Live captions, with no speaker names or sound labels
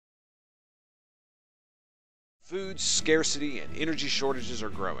food scarcity and energy shortages are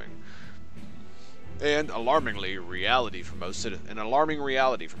growing. An alarming reality for most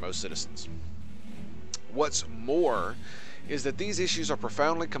citizens. What's more is that these issues are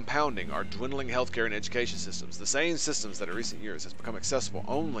profoundly compounding our dwindling healthcare and education systems, the same systems that in recent years has become accessible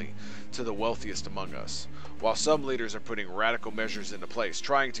only to the wealthiest among us. While some leaders are putting radical measures into place,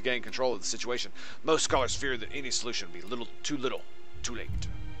 trying to gain control of the situation, most scholars fear that any solution will be too little, too late.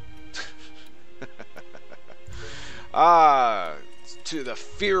 To the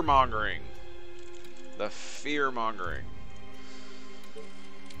fear-mongering. The fear-mongering.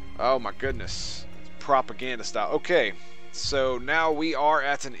 Oh my goodness. Propaganda style. Okay. So now we are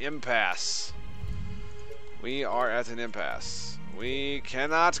at an impasse. We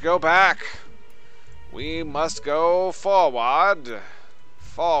cannot go back. We must go forward.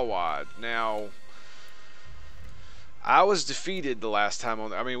 Now, I was defeated the last time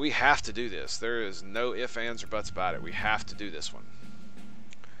I mean, we have to do this. There is no ifs, ands, or buts about it. We have to do this one.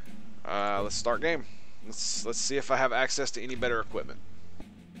 Let's start game. Let's see if I have access to any better equipment.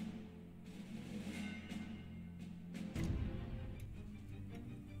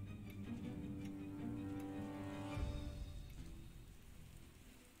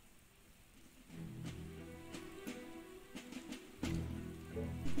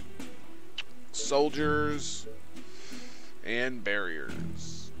 Soldiers and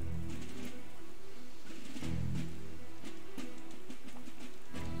barriers.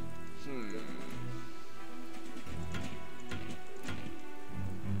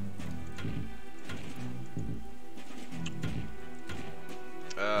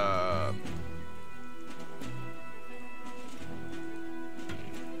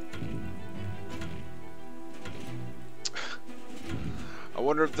 I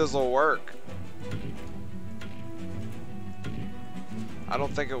wonder if this will work. I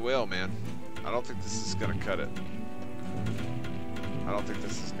don't think it will, man. I don't think this is gonna cut it.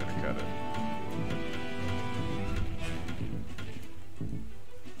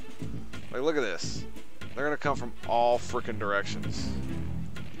 Like, look at this. They're gonna come from all freaking directions.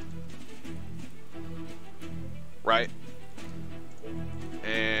 Right?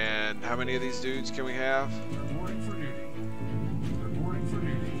 And how many of these dudes can we have? Reporting for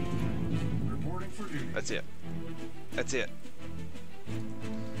duty. That's it.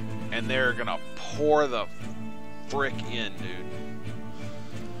 And they're gonna pour the frick in, dude.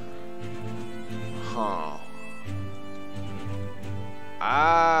 Huh.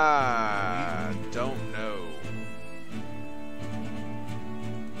 I don't know.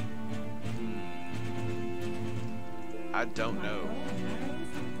 I don't know.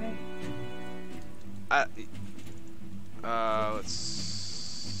 Let's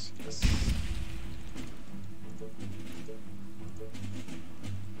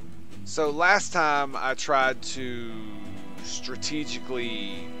So last time I tried to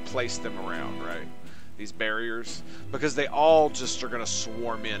strategically place them around, right? These barriers, because they all just are gonna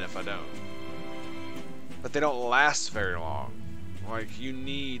swarm in if I don't. But they don't last very long. Like, you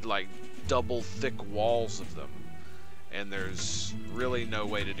need like double thick walls of them, and there's really no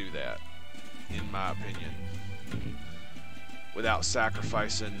way to do that, in my opinion, without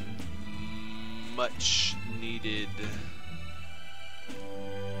sacrificing much needed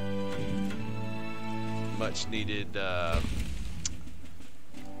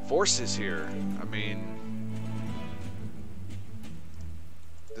forces here. I mean,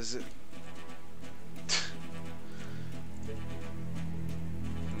 does it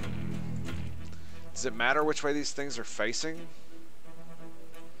does it matter which way these things are facing?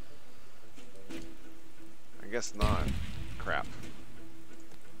 I guess not. Crap.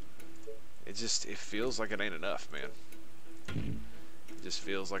 It feels like it ain't enough, man. It just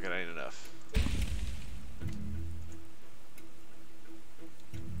feels like it ain't enough.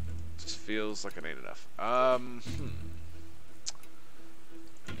 Feels like it ain't enough.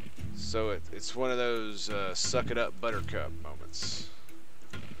 So it's one of those suck it up buttercup moments.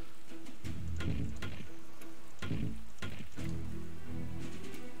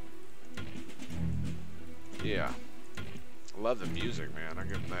 Yeah. I love the music, man. I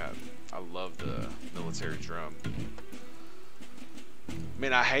give them that. I love the military drum. I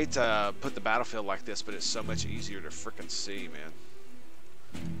mean, I hate to put the battlefield like this, but it's so much easier to frickin' see, man.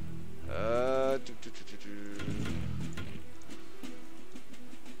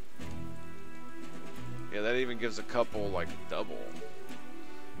 Yeah, that even gives a couple like double.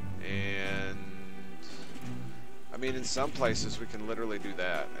 And I mean, in some places we can literally do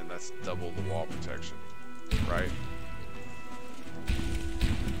that, and that's double the wall protection, right?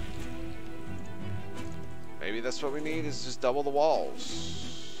 Maybe that's what we need, is just double the walls.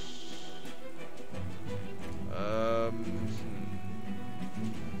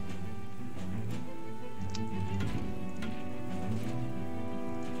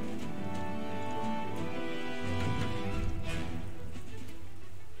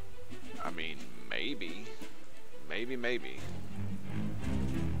 maybe.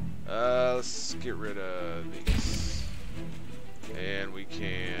 Let's get rid of these. And we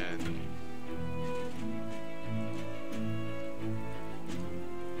can...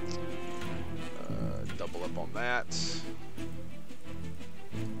 double up on that.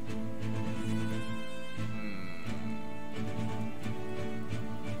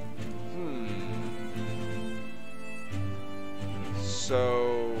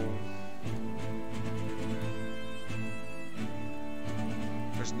 So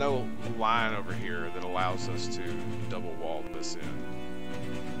there's no line over here that allows us to double wall this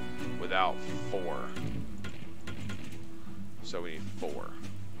in without 4. So we need 4,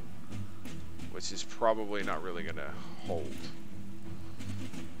 which is probably not really going to hold.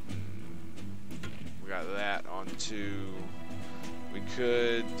 We got that on 2. We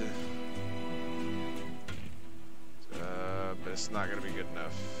could... but it's not going to be good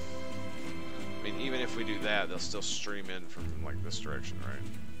enough. I mean, even if we do that, they'll still stream in from like this direction, right?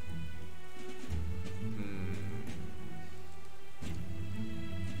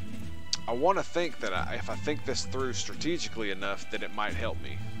 I want to think that if I think this through strategically enough, that it might help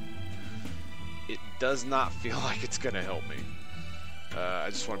me. It does not feel like it's going to help me. I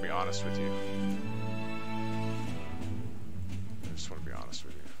just want to be honest with you.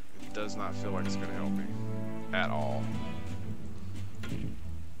 It does not feel like it's going to help me at all.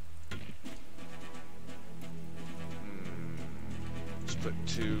 Just put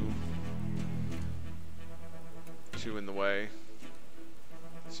 2 in the way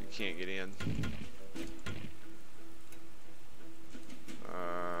so you can't get in.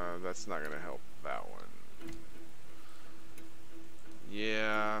 That's not going to help that one.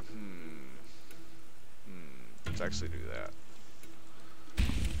 Yeah. Let's actually do that.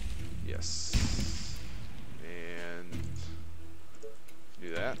 Yes. And do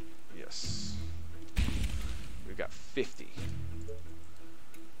that. Yes. We've got 50.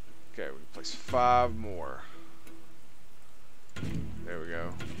 Okay, we can place 5 more. There we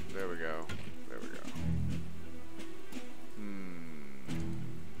go. There we go. There we go.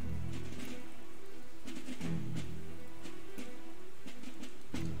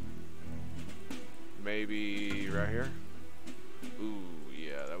 Maybe right here? Ooh,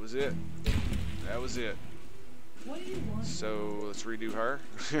 yeah, that was it. That was it. What do you want? So let's redo her.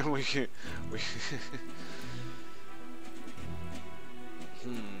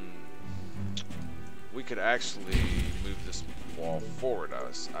 We could actually move this wall forward.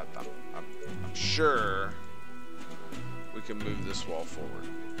 I'm sure we can move this wall forward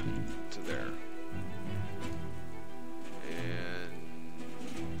to there. And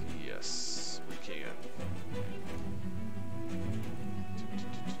yes, we can.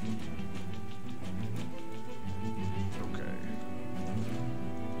 Okay.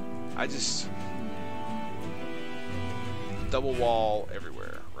 I just double wall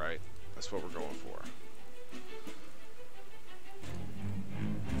everywhere, right? That's what we're going for.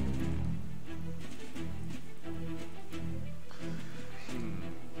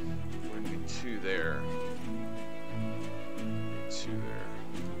 We need 2 there. 2 there.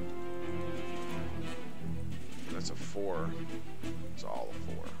 That's a 4. It's all a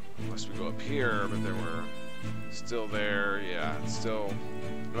 4. Unless we go up here, but then we're still there. Yeah, it's still,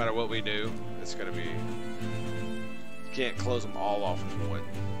 no matter what we do, it's going to be, you can't close them all off with one.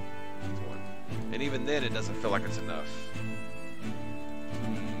 And even then, it doesn't feel like it's enough.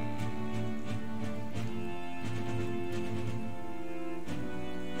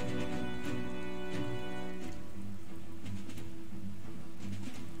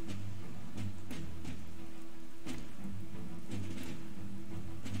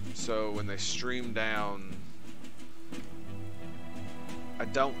 So when they stream down, I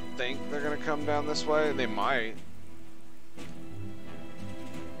don't think they're going to come down this way. They might.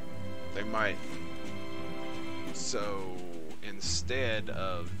 They might. So instead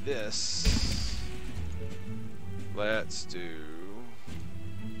of this, let's do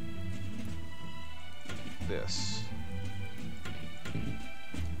this.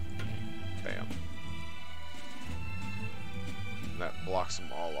 Bam. That blocks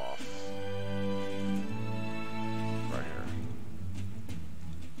them all off. Right here.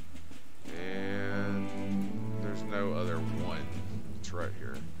 And there's no other one. It's right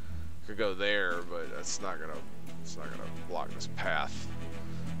here. Could go there, but it's not gonna block this path.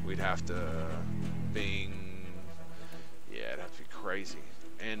 We'd have to bing. Yeah, it'd have to be crazy.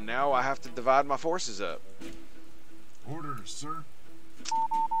 And now I have to divide my forces up. Orders, sir.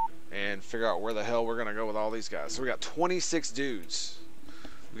 And figure out where the hell we're gonna go with all these guys. So we got 26 dudes.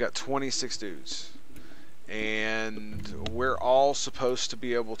 We got 26 dudes. And we're all supposed to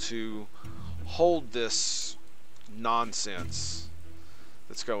be able to hold this nonsense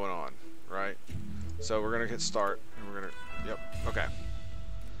that's going on, right? So we're gonna hit start, and we're gonna, yep, okay.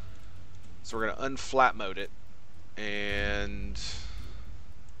 So we're gonna unflat mode it, and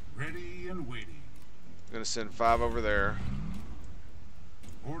Ready and waiting. I'm gonna send 5 over there.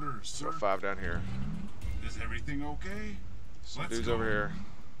 Orders, sir. Throw 5 down here. Is everything okay? Some Let's dudes go. over here.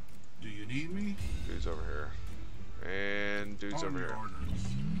 Do you need me? Dudes over here. And dudes On over your here. orders.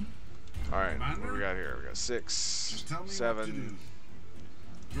 Alright, what do Commander? we got here? We got 6, Just tell me what to 7.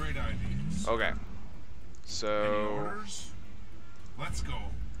 do. Great ideas. Okay. Any So orders? Let's go.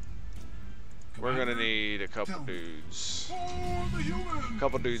 we're gonna Commander, need a couple tell me. dudes. For the humans. A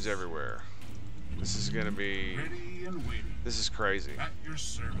couple dudes everywhere. This is gonna be, Ready and waiting. this is crazy. At your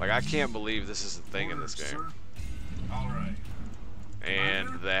service. Like, I can't believe this is a thing in this Orders, game. sir. All right.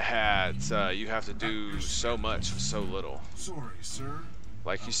 And that you have to do so much with so little. Sorry, sir.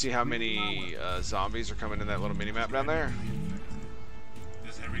 Like, you see how many zombies are coming in that little mini map down there?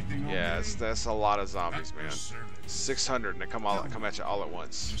 Is everything okay? Yeah, that's a lot of zombies, At your man. service. 600, and they come at you all at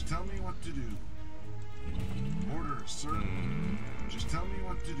once. Just tell me what to do. Orders, sir. Just tell me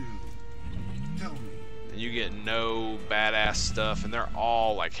what to do. Tell me. And you get no badass stuff, and they're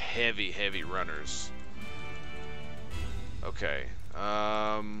all like heavy runners. Okay.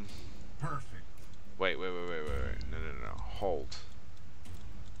 Perfect. Wait. No. Hold.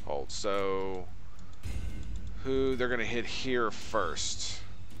 So, they're gonna hit here first.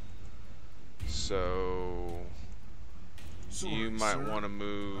 So, Sorry, you might sir. want to I was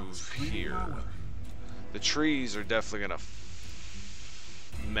move cleaning here. my weapon. The trees are definitely gonna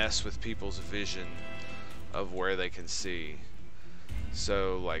mess with people's vision of where they can see.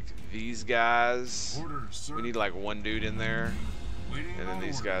 So, like, these guys, Orders, sir. we need like one dude in there, Waiting and then on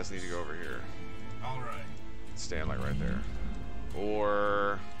these guys need orders. to go over here. All right. Stand like right there.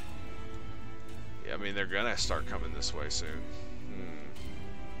 Or, yeah, I mean, they're gonna start coming this way soon.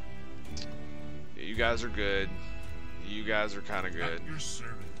 Yeah, you guys are good. You guys are kind of good. At your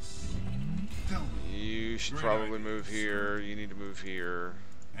service. Tell me. You should Great probably idea, move here. You need to move here.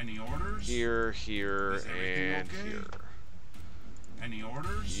 Any orders? Here, Is everything and okay? here. Any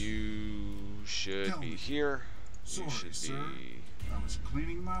orders? You should Tell be me. here. Sorry, You should sir. be I was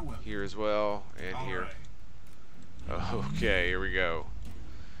cleaning my weapon. here as well, and All here. right. Okay, here we go.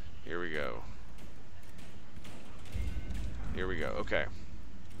 Okay.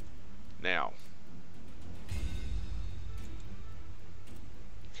 Now.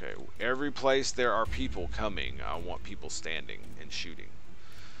 Okay, every place there are people coming, I want people standing and shooting.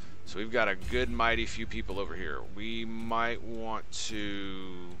 So we've got a good mighty few people over here. We might want to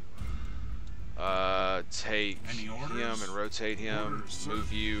take Any him orders? and rotate him, Orders, sir.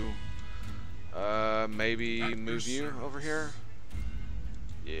 move you. Maybe At your move you service. over here.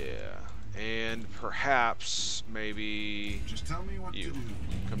 Yeah, and perhaps maybe Just tell me what you to do.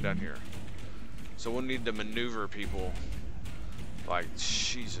 come down here. So we'll need to maneuver people. Like,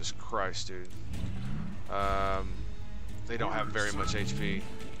 Jesus Christ, dude. They don't have very much HP.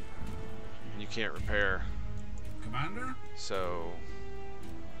 You can't repair. Commander? So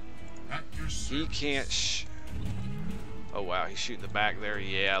At your service. he can't oh wow, he's shooting the back there.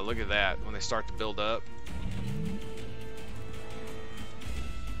 Yeah, look at that. When they start to build up.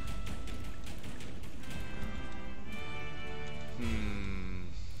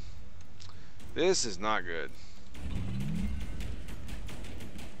 This is not good.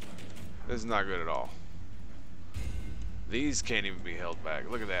 This is not good at all. These can't even be held back.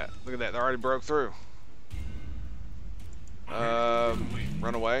 Look at that. Look at that. They already broke through.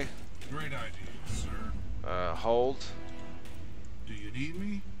 Run away. Great idea, sir. Hold. Do you need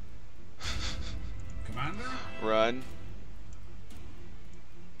me? Commander? Run.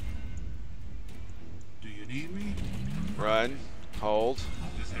 Do you need me? Run. Hold.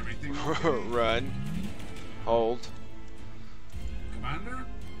 Is everything okay? Run. Hold. Commander?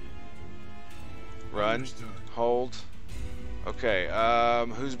 Run. Understood. Hold. Okay,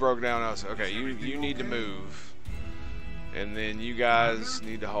 who's broke down else? Okay, you need to okay? move. And then you guys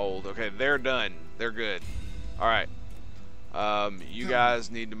need to hold. Okay, they're done. They're good. Alright. You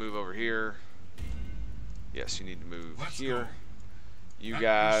guys need to move over here. Yes, you need to move Let's here. go. You At your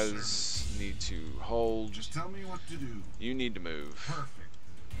guys service. need to hold. Just tell me what to do. You need to move.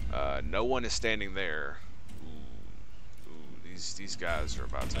 Perfect. No one is standing there. Ooh, these guys are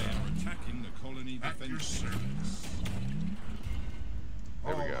about to. They are attacking the colony At your defense. service.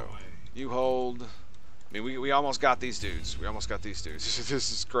 There we All go. the way. You hold. I mean, we almost got these dudes. We almost got these dudes.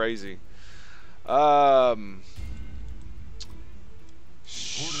 This is crazy.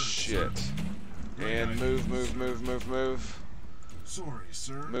 Shit. And move. Sorry,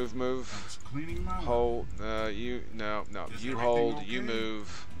 sir. Move, I move. was cleaning my Hold. You. No. Is You everything hold. okay? You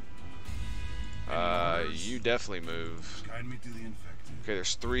move. Any orders? You definitely move. Guide me to the infected. Okay,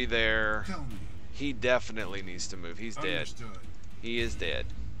 there's 3 there. Tell me. He definitely needs to move. He's dead. Understood. He is dead.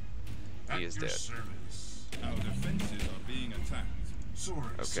 At He is your dead. service. Our defenses are being attacked. Sorry,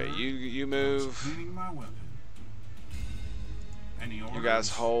 sir. Okay, you I was move. cleaning my weapon. Any orders? You guys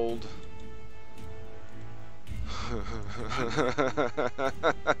hold. At your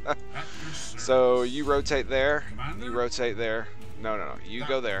service. So you rotate there. Commander? You rotate there. No. You That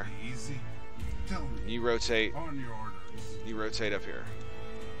go will there. be easy. Tell me. You rotate. On your orders. You rotate up here.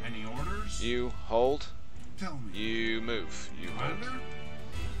 Any orders? You hold. Tell me. You move. You hold. Commander?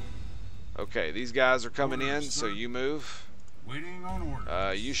 Okay, these guys are coming in, Orders, so sir. you move. Waiting on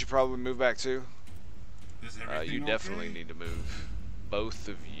orders. You should probably move back too. Is everything You definitely okay? need to move. Both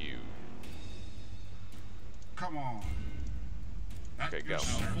of you. Come on. At Okay, your go. Our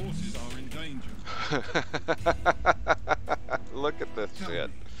service. forces are in danger. Look at this Tell shit.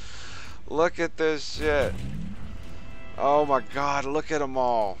 me. Look at this shit. Oh my god, look at them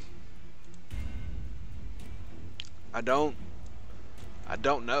all. I don't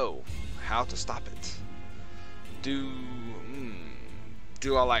know how to stop it. Do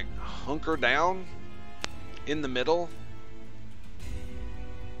I like hunker down in the middle?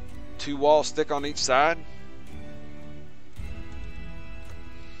 2 walls stick on each side?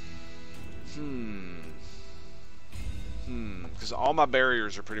 Because all my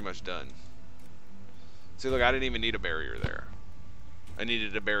barriers are pretty much done. See, look, I didn't even need a barrier there. I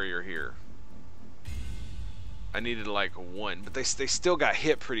needed a barrier here. I needed like 1, but they still got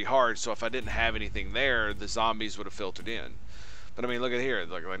hit pretty hard. So if I didn't have anything there, the zombies would have filtered in. But I mean, look at here.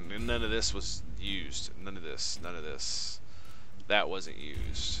 Like none of this was used. None of this. None of this. That wasn't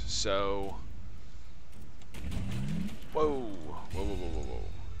used. So, whoa.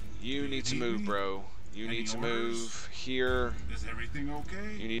 You need to move, bro. You Any need to orders? move here. Is everything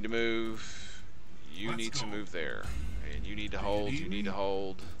okay? You need to move. You Let's need to go. move there. And you need to Do you hold. need You need me? to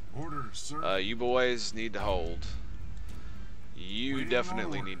hold. Orders, sir. You boys need to hold. You Waiting on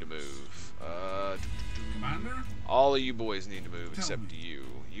definitely need to orders. move. Commander? All of you boys need to move Tell except me. you.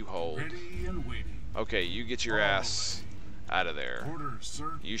 You hold. Ready and waiting. Okay, you get your All ass out of there. Orders,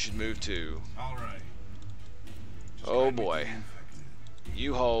 sir. You should move too. All right. Just Oh, guide me to boy. the infected.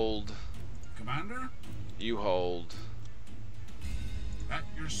 You hold. Commander? You hold. At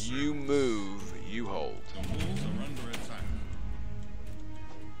your service. You move. You hold. The walls are under attack.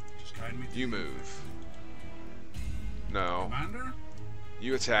 Just guide me to You the move. No. Commander?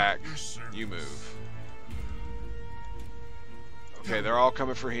 You attack. At your service. You move. Okay, they're all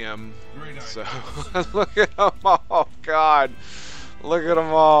coming for him. Great idea. So look at them all. God, look at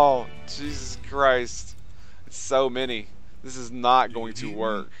them all. Jesus Christ, it's so many. This is not going to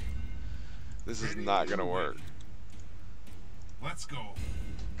work. This is Ready not going to and work. waiting. Let's go.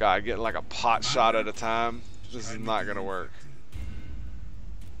 God, getting like a pot shot at a time. This is not going to work.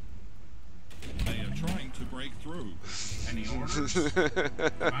 They are trying to break through. Any orders?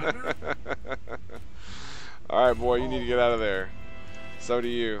 Commander? All right, boy, you need to get out of there. So do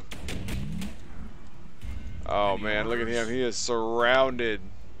you. Oh Any man, look at him. orders? He is surrounded.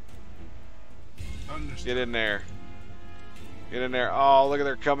 Understood. Get in there. Get in there. Oh, look at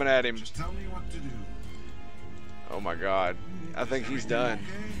they're coming at him. Just tell me what to do. Oh my God. I think Is he's everything done.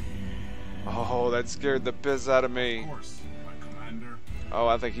 Okay? Oh, that scared the piss out of me. Of course, my commander. Oh,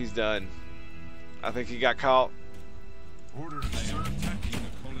 I think he's done. I think he got caught. Orders, They sir. are attacking the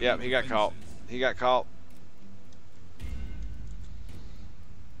colony Yep, he got caught. defenses. He got caught.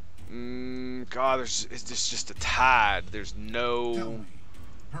 God, it's just a tide. There's Tell no me.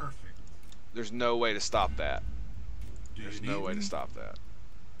 Perfect. way to stop that. Do There's you no need way to me? stop that.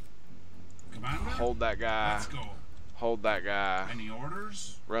 Commander? Hold that guy. Let's go. Hold that guy. Any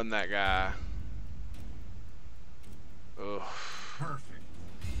orders? Run that guy. Ugh. Perfect.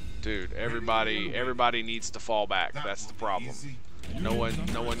 Dude, everybody needs to fall back. That That's will the be problem. easy. No Units one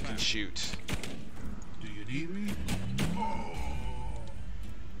under can attack. shoot. Do you need me? Oh.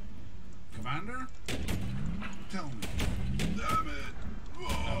 Commander? Tell me. Damn it.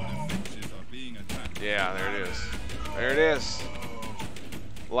 Our defenses are being attacked. Yeah, there it is. There it is.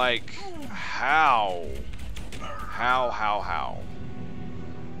 Like, how? How?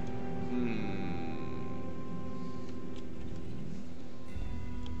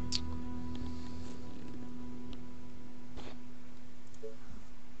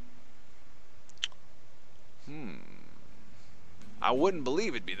 I wouldn't believe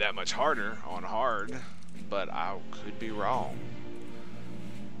it'd be that much harder on hard, but I could be wrong.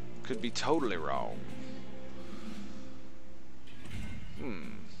 Could be totally wrong.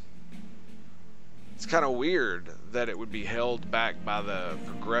 kind of weird that it would be held back by the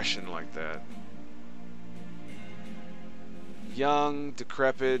progression like that. Young,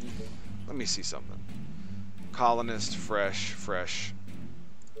 decrepit. Let me see something. Colonist, fresh.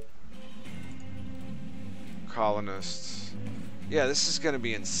 Colonists. Yeah, this is going to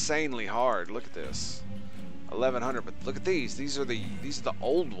be insanely hard. Look at this. 1100, but look at these. These are the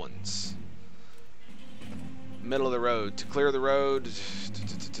old ones. Middle of the road. To clear the road.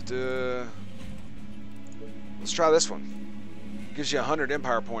 Let's try this one. Gives you 100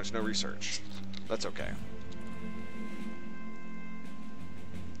 empire points, no research. That's okay.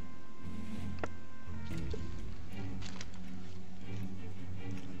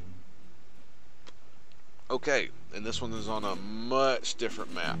 Okay, and this one is on a much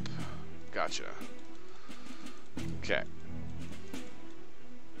different map. Gotcha. Okay.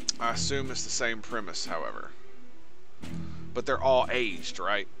 I assume it's the same premise, however. But they're all aged,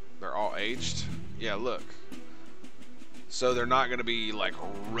 right? They're all aged? Yeah, look. So they're not going to be like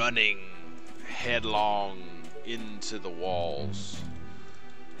running headlong into the walls.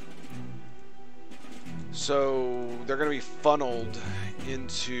 So they're going to be funneled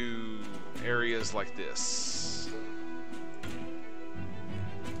into areas like this.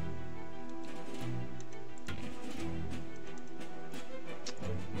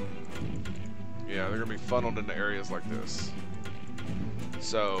 Yeah, they're going to be funneled into areas like this.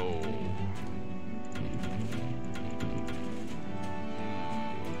 So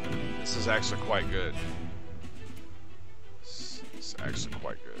this is actually quite good. It's actually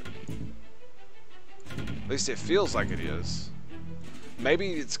quite good. At least it feels like it is.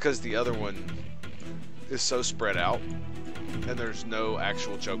 Maybe it's because the other one is so spread out and there's no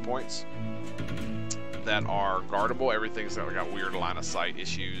actual choke points that are guardable. Everything's got weird line of sight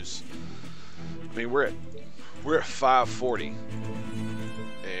issues. I mean, we're at 540,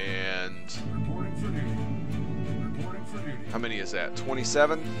 and how many is that?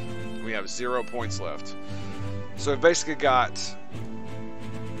 27. We have 0 points left. So we've basically got.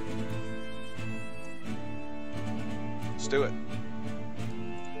 Let's do it.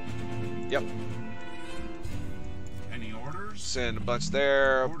 Yep. Any orders? Send a bunch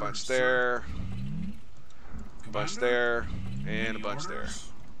there, a bunch there, a bunch there, and a bunch there.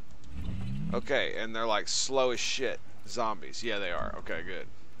 Okay, and they're like slow as shit zombies. Yeah, they are. Okay, good.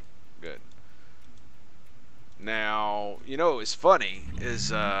 Good. Now, you know what was funny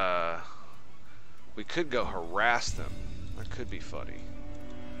is we could go harass them. That could be funny.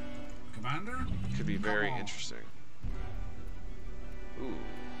 Commander? Could be very interesting. Ooh.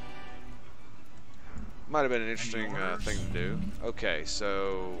 Might have been an interesting thing to do. Okay,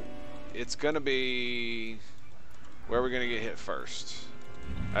 so it's going to be... Where are we going to get hit first?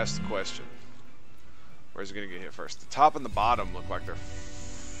 That's the question. Where's it going to get hit first? The top and the bottom look like they're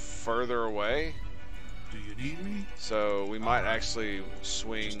further away. Do you need me? So we might actually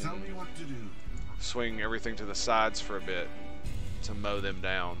swing... Just tell me what to do. Swing everything to the sides for a bit to mow them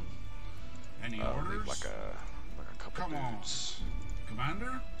down. Any orders? Leave like a couple dudes.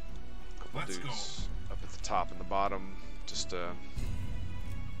 Commander? Let's go. Up at the top and the bottom, just to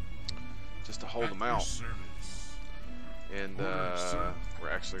hold them out. And we're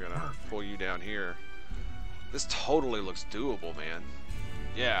actually gonna pull you down here. This totally looks doable, man.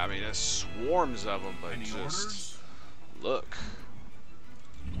 Yeah, I mean, there's swarms of them, but just look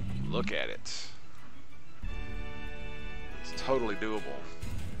at it. It's totally doable.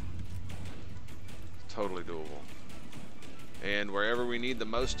 Totally doable. And wherever we need the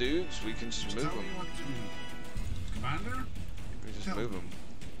most dudes, we can just move them. Commander? We just move them.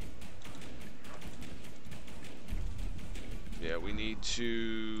 Yeah, we need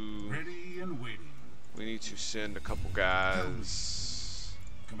to... Ready and waiting. We need to send a couple guys.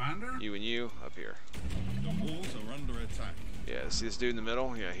 Commander? You and you up here. The walls are under attack. Yeah, see this dude in the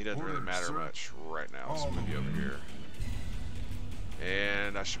middle? Yeah, he doesn't really matter much right now. So maybe over here.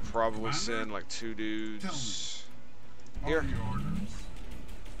 And I should probably send like 2 dudes here.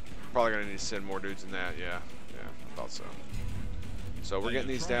 Probably gonna need to send more dudes than that. Yeah, I thought so. So we're getting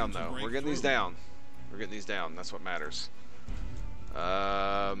these down though. We're getting these down. We're getting these down. That's what matters.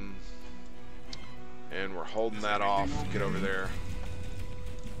 And we're holding that off. Get over there.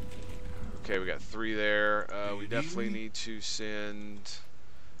 Okay, we got 3 there. We definitely need to send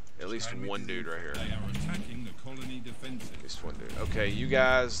at least 1 dude right here. They are attacking the colony defenses. At least 1 dude. Okay, you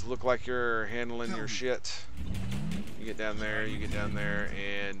guys look like you're handling your shit. You get down there, you get down there,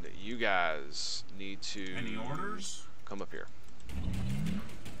 and you guys need to come up here.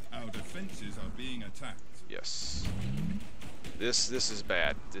 Our defenses are being attacked. Yes. This is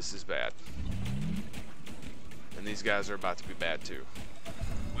bad. This is bad. And these guys are about to be bad too.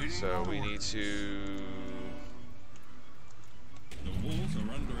 So we need to. The walls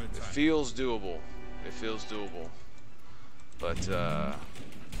are under It attack. feels doable. It feels doable. But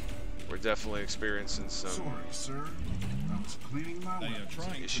we're definitely experiencing some Sorry, sir. I was cleaning my They are weapons.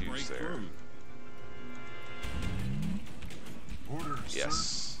 trying to issues break there. through. Orders, sir.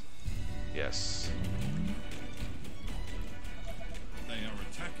 Yes. Yes. They are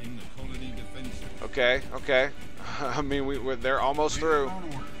attacking the colony defenses. Okay. Okay. I mean, they're almost Waiting through. on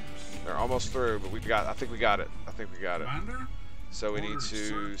orders. They're almost through, but I think we got it. I think we got it. Commander? So we need Orders,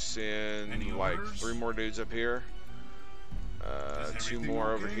 to sir. send Any like orders? 3 more dudes up here. Is 2 everything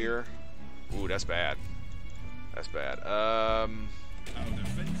more over okay? here. Ooh, that's bad. That's bad. Our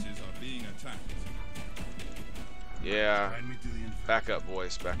defenses are being attacked. Yeah. Guide me to the infantry. Back up,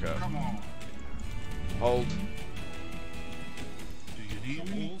 boys. Back up. Come on. Hold. Do you The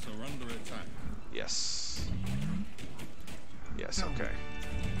need me? walls are under attack. Yes. Yes. Tell me. Okay.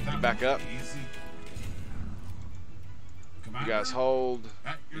 That back was up. Easy. You Commander? guys hold.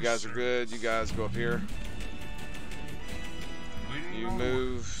 At You your guys are good. service. You guys go up here. Waiting You on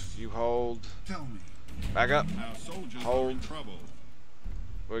move. orders. You hold. Tell me. Back up. Our soldiers are Hold. in trouble.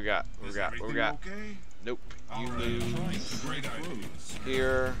 What we got? What we Is got? What we everything got? okay? Nope. You All right. They are move trying to break through.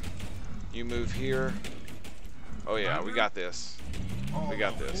 here. You move here. Oh yeah, we got this. Oh, We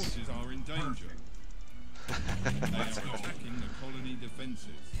got Our this. forces are in danger. They are attacking the colony defenses.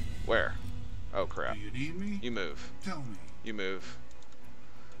 Where? Oh crap. Do you need me? You move. Tell me. You move.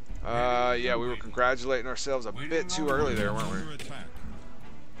 Yeah, we were congratulating ourselves a bit too early there, weren't Under we? attack.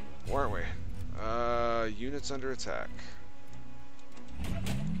 Weren't we? Units under attack.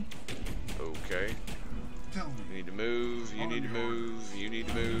 Okay. Tell You me. need to move. You need to move. You need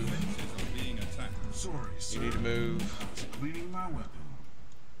to Our move. defenses are being attacked. Sorry, sir. You need to move. I was cleaning my weapon.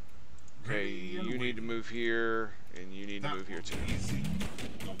 Okay, Ready and you need to waiting. move here, and you need to That move here will too. be Easy.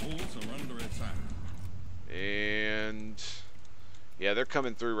 The walls are under attack. And yeah, they're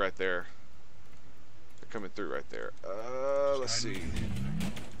coming through right there. They're coming through right there. Let's Guide me see. to the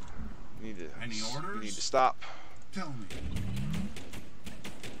infantry. You need to. Any You need orders? to stop. Tell me.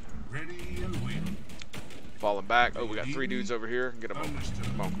 Ready and waiting. Falling back. Oh, we got 3 dudes over here. Get them over. Understood.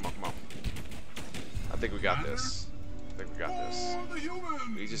 Come on, come on, come on. I think we got Commander? this. I think we got this. For the humans!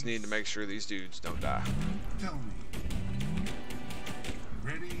 We just need to make sure these dudes don't die. Tell me.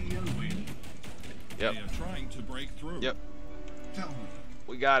 Ready and waiting. Yep. They are trying to break through. Yep. Tell me.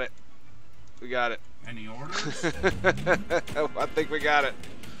 We got it. We got it. Any orders? I think we got it.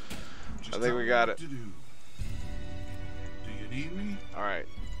 Just I think tell we me got what it. to do. Do you need me? All right.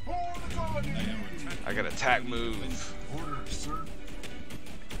 For the colony! They are attacking I got the attack colony move. defenses. Orders, sir.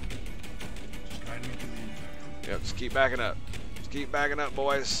 Just guide me to the infantry. Yep. Just keep backing up. Just keep backing up,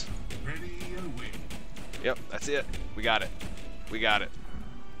 boys. Ready and waiting. Yep. That's it. We got it. We got it.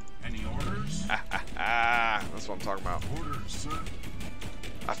 Any orders? That's what I'm talking about. Orders, sir.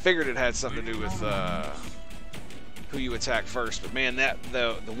 I figured it had something to do Waiting with on orders. who you attack first, but man, that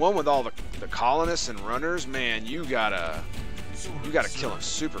the one with all the colonists and runners, man, you gotta Sorry, kill sir. them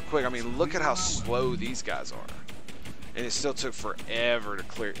super quick. I mean, look at how slow these guys are, and it still took forever to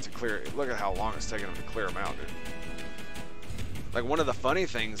clear it. Look at how long it's taking them to clear them out, dude. Like, one of the funny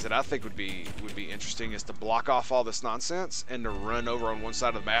things that I think would be interesting is to block off all this nonsense and to run over on one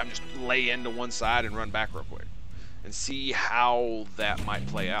side of the map, and just lay into one side and run back real quick, and see how that might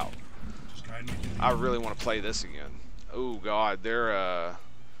play out. Just guide me to the I really want to play this again. Oh God, they're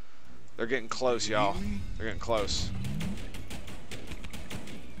getting close, y'all. They're getting close.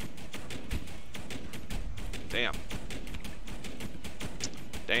 Damn.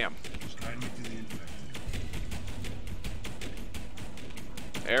 Damn. Just guide me to the infantry.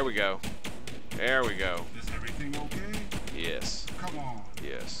 There we go. There we go. Is everything okay? Yes. Come on.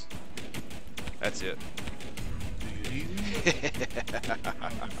 Yes. That's it. Do you need me? Our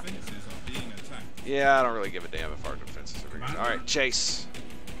defenses are being attacked. Yeah, I don't really give a damn if our defenses are being. All right, chase.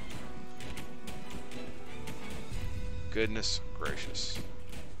 Goodness gracious.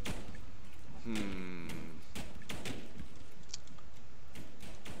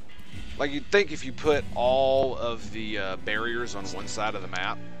 Like, you'd think if you put all of the barriers on one side of the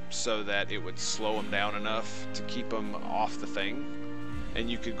map so that it would slow them down enough to keep them off the thing,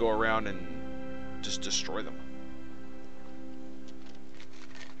 and you could go around and just destroy them.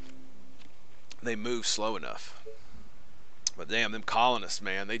 They move slow enough. But damn, them colonists,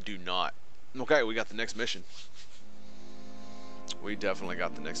 man, they do not. Okay, we got the next mission. We definitely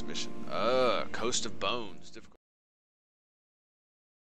got the next mission. Coast of Bones. Difficult.